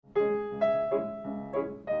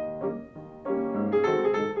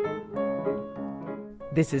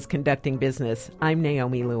This is Conducting Business. I'm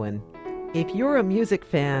Naomi Lewin. If you're a music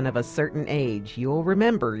fan of a certain age, you'll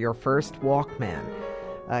remember your first Walkman,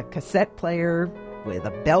 a cassette player with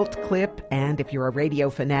a belt clip, and if you're a radio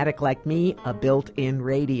fanatic like me, a built-in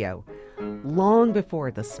radio. Long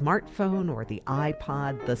before the smartphone or the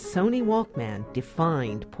iPod, the Sony Walkman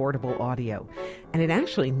defined portable audio, and it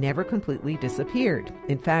actually never completely disappeared.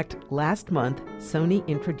 In fact, last month, Sony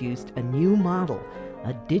introduced a new model,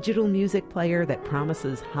 a digital music player that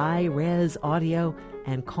promises high-res audio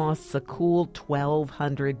and costs a cool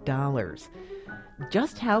 $1,200.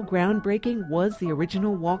 Just how groundbreaking was the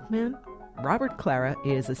original Walkman? Robert Clara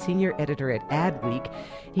is a senior editor at Adweek.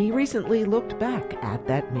 He recently looked back at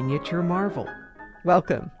that miniature marvel.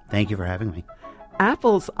 Welcome. Thank you for having me.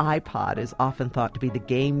 Apple's iPod is often thought to be the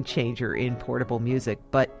game changer in portable music,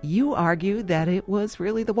 but you argue that it was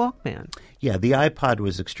really the Walkman. Yeah, the iPod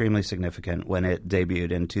was extremely significant when it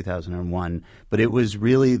debuted in 2001, but it was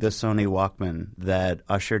really the Sony Walkman that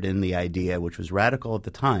ushered in the idea, which was radical at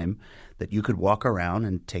the time, that you could walk around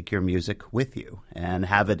and take your music with you and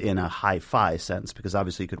have it in a hi-fi sense, because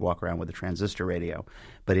obviously you could walk around with a transistor radio.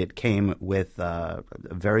 But it came with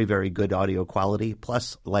very, very good audio quality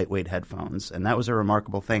plus lightweight headphones. And that was a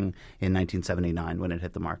remarkable thing in 1979 when it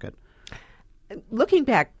hit the market. Looking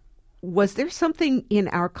back, was there something in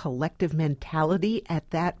our collective mentality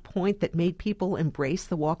at that point that made people embrace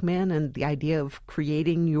the Walkman and the idea of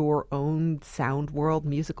creating your own sound world,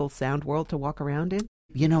 musical sound world to walk around in?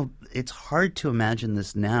 You know, it's hard to imagine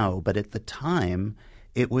this now, but at the time,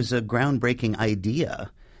 it was a groundbreaking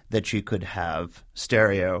idea that you could have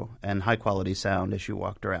stereo and high-quality sound as you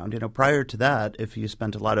walked around. You know, prior to that, if you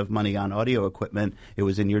spent a lot of money on audio equipment, it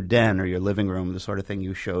was in your den or your living room, the sort of thing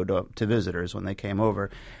you showed up to visitors when they came over.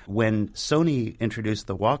 When Sony introduced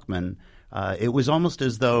the Walkman, it was almost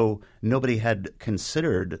as though nobody had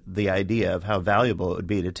considered the idea of how valuable it would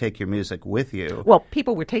be to take your music with you. Well,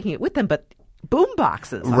 people were taking it with them, but boom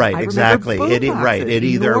boxes. Right, exactly. It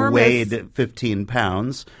either enormous. weighed 15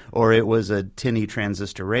 pounds or it was a tinny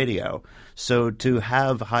transistor radio. So to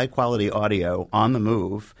have high-quality audio on the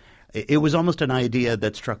move, it was almost an idea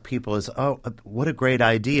that struck people as, oh, what a great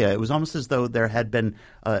idea. It was almost as though there had been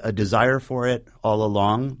a desire for it all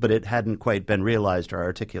along, but it hadn't quite been realized or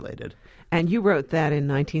articulated. And you wrote that in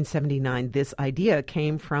 1979, this idea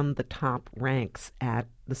came from the top ranks at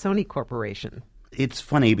the Sony Corporation. It's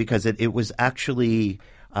funny because it was actually,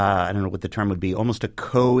 I don't know what the term would be, almost a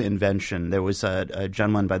co-invention. There was a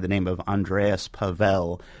gentleman by the name of Andreas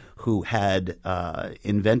Pavel who had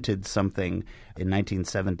invented something in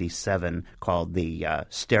 1977 called the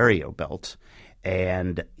stereo belt.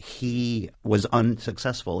 And he was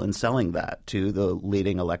unsuccessful in selling that to the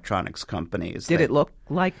leading electronics companies. Did it look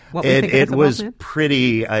like what we think of as a Walkman? It was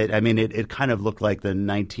pretty, I mean, it kind of looked like the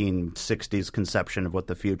 1960s conception of what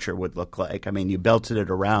the future would look like. I mean, you belted it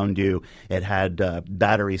around you. It had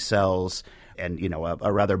battery cells and, you know,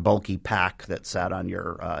 a rather bulky pack that sat on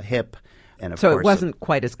your hip. And so it wasn't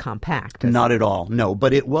quite as compact. Not at all, no.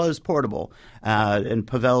 But it was portable. And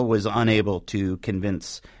Pavel was unable to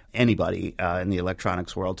convince anybody in the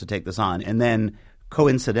electronics world to take this on. And then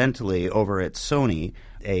coincidentally, over at Sony,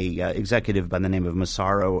 a executive by the name of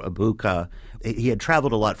Masaru Ibuka, he had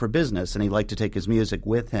traveled a lot for business and he liked to take his music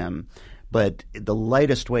with him. But the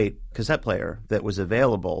lightest weight cassette player that was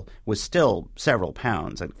available was still several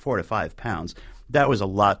pounds, like 4 to 5 pounds. That was a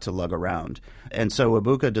lot to lug around. And so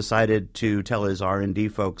Ibuka decided to tell his R&D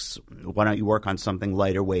folks, why don't you work on something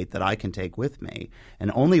lighter weight that I can take with me?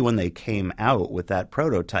 And only when they came out with that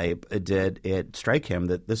prototype did it strike him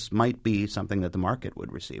that this might be something that the market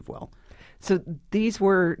would receive well. So these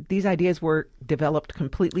ideas were developed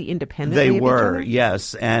completely independently They of were, each other?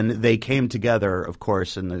 yes. And they came together, of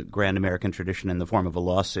course, in the grand American tradition in the form of a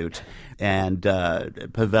lawsuit. And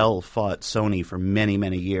Pavel fought Sony for many,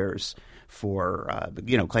 many years for,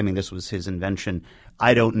 claiming this was his invention.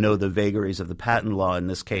 I don't know the vagaries of the patent law in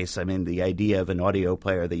this case. I mean, the idea of an audio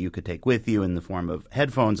player that you could take with you in the form of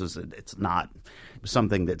headphones it's not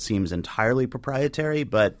something that seems entirely proprietary,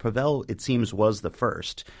 but Pavel, it seems, was the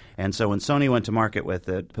first. And so when Sony went to market with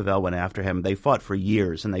it, Pavel went after him. They fought for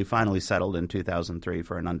years, and they finally settled in 2003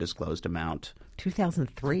 for an undisclosed amount.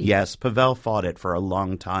 2003? Yes, Pavel fought it for a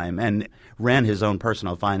long time and ran his own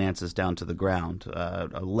personal finances down to the ground.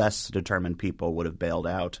 Less determined people would have bailed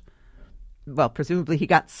out. Well, presumably he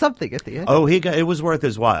got something at the end. Oh, it was worth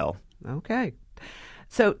his while. Okay.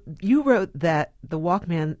 So you wrote that the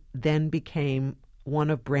Walkman then became one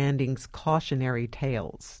of branding's cautionary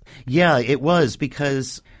tales. Yeah, it was,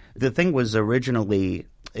 because the thing was originally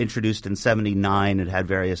introduced in 79. It had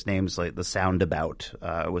various names, like the Soundabout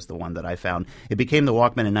was the one that I found. It became the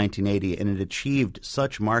Walkman in 1980, and it achieved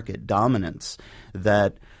such market dominance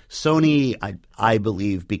that Sony, I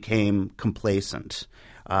believe, became complacent.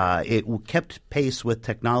 It kept pace with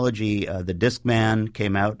technology. The Discman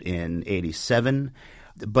came out in 87.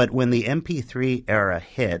 But when the MP3 era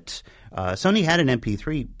hit, Sony had an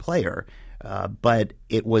MP3 player, but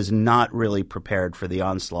it was not really prepared for the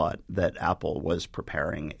onslaught that Apple was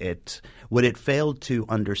preparing. What it failed to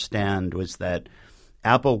understand was that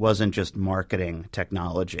Apple wasn't just marketing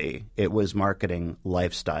technology. It was marketing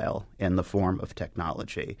lifestyle in the form of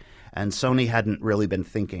technology. And Sony hadn't really been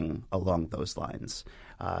thinking along those lines.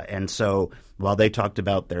 And so while they talked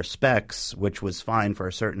about their specs, which was fine for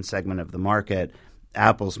a certain segment of the market,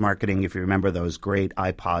 Apple's marketing, if you remember those great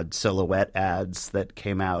iPod silhouette ads that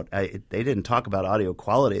came out, they didn't talk about audio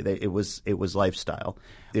quality. It was lifestyle.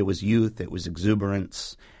 It was youth. It was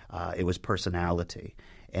exuberance. It was personality.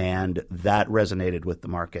 And that resonated with the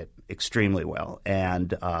market extremely well.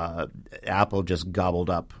 And Apple just gobbled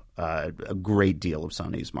up a great deal of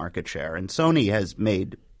Sony's market share. And Sony has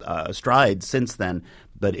made strides since then,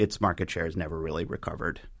 but its market share has never really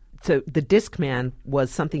recovered. So the Discman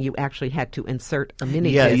was something you actually had to insert a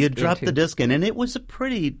mini disc Yeah, you dropped the disc in, and it was a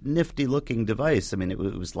pretty nifty-looking device. I mean, it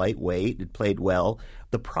was lightweight. It played well.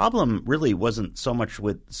 The problem really wasn't so much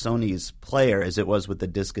with Sony's player as it was with the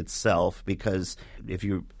disc itself, because if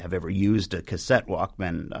you have ever used a cassette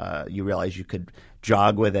Walkman, you realize you could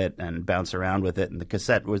jog with it and bounce around with it, and the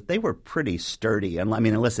cassette they were pretty sturdy. I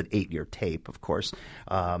mean, unless it ate your tape, of course.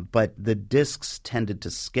 But the discs tended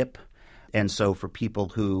to skip. And so for people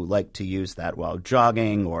who like to use that while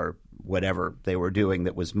jogging or whatever they were doing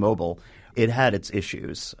that was mobile, it had its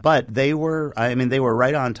issues. But they were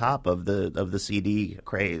right on top of the CD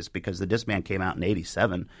craze, because the Discman came out in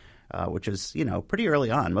 87, which is, pretty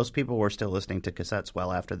early on. Most people were still listening to cassettes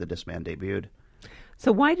well after the Discman debuted.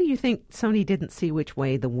 So why do you think Sony didn't see which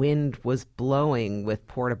way the wind was blowing with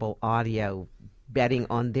portable audio, betting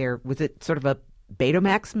on was it sort of a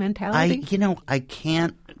Betamax mentality? I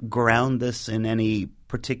can't ground this in any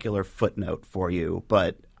particular footnote for you,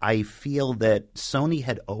 but I feel that Sony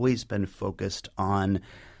had always been focused on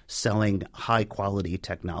selling high-quality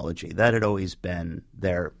technology. That had always been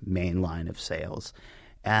their main line of sales.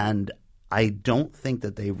 And I don't think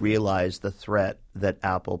that they realized the threat that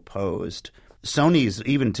Apple posed. Sony's,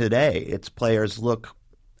 even today, its players look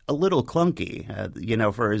a little clunky,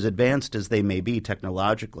 for as advanced as they may be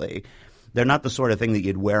technologically. They're not the sort of thing that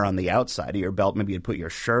you'd wear on the outside of your belt. Maybe you'd put your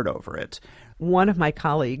shirt over it. One of my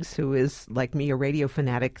colleagues, who is, like me, a radio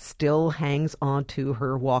fanatic, still hangs on to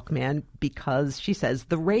her Walkman because she says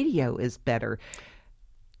the radio is better.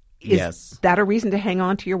 Is that a reason to hang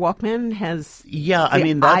on to your Walkman?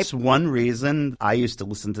 That's one reason. I used to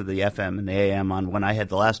listen to the FM and the AM on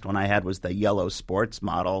the last one I had was the yellow sports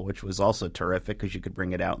model, which was also terrific because you could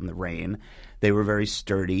bring it out in the rain. They were very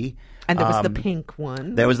sturdy. And there was the pink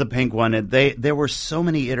one. There was the pink one. There were so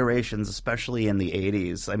many iterations, especially in the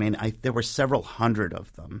 80s. I mean, there were several hundred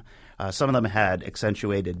of them. Some of them had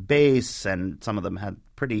accentuated bass, and some of them had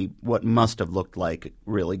what must have looked like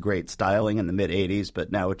really great styling in the mid-'80s,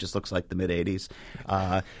 but now it just looks like the mid-'80s.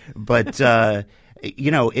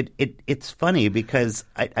 It's funny because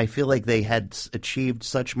I feel like they had achieved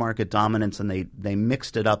such market dominance, and they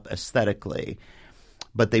mixed it up aesthetically,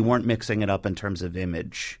 but they weren't mixing it up in terms of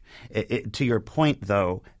image. To your point,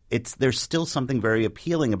 though, there's still something very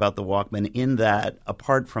appealing about the Walkman in that,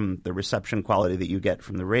 apart from the reception quality that you get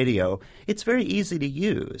from the radio, it's very easy to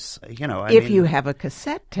use. If you have a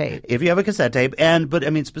cassette tape. If you have a cassette tape, but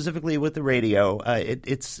specifically with the radio,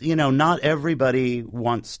 it's not everybody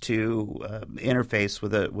wants to interface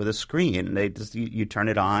with a screen. You turn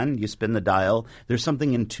it on, you spin the dial. There's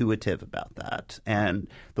something intuitive about that, and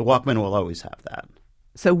the Walkman will always have that.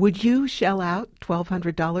 So would you shell out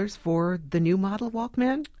 $1,200 for the new model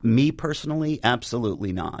Walkman? Me personally,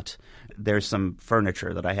 absolutely not. There's some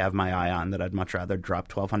furniture that I have my eye on that I'd much rather drop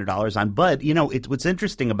 $1,200 on. But, what's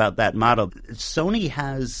interesting about that model, Sony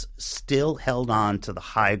has still held on to the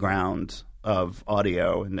high ground of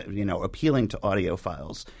audio and, appealing to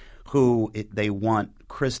audiophiles who they want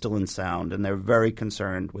crystalline sound, and they're very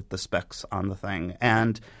concerned with the specs on the thing.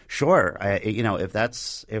 And sure, if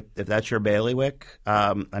that's your bailiwick,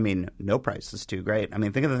 no price is too great.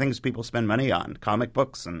 Think of the things people spend money on, comic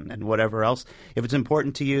books and whatever else. If it's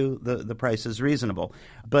important to you, the price is reasonable.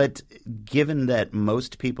 But given that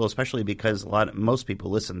most people, especially because most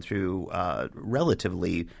people listen through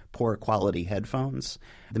relatively poor quality headphones,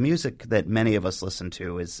 the music that many of us listen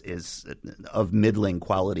to is of middling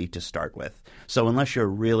quality to start with. So unless you're you're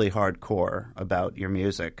really hardcore about your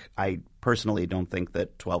music, I personally don't think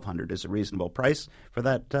that $1,200 is a reasonable price for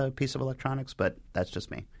that piece of electronics, but that's just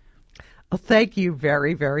me. Well, thank you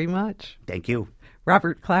very, very much. Thank you.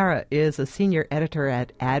 Robert Clara is a senior editor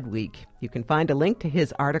at Adweek. You can find a link to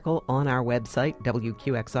his article on our website,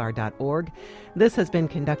 wqxr.org. This has been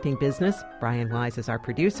Conducting Business. Brian Wise is our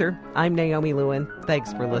producer. I'm Naomi Lewin.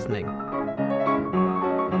 Thanks for listening.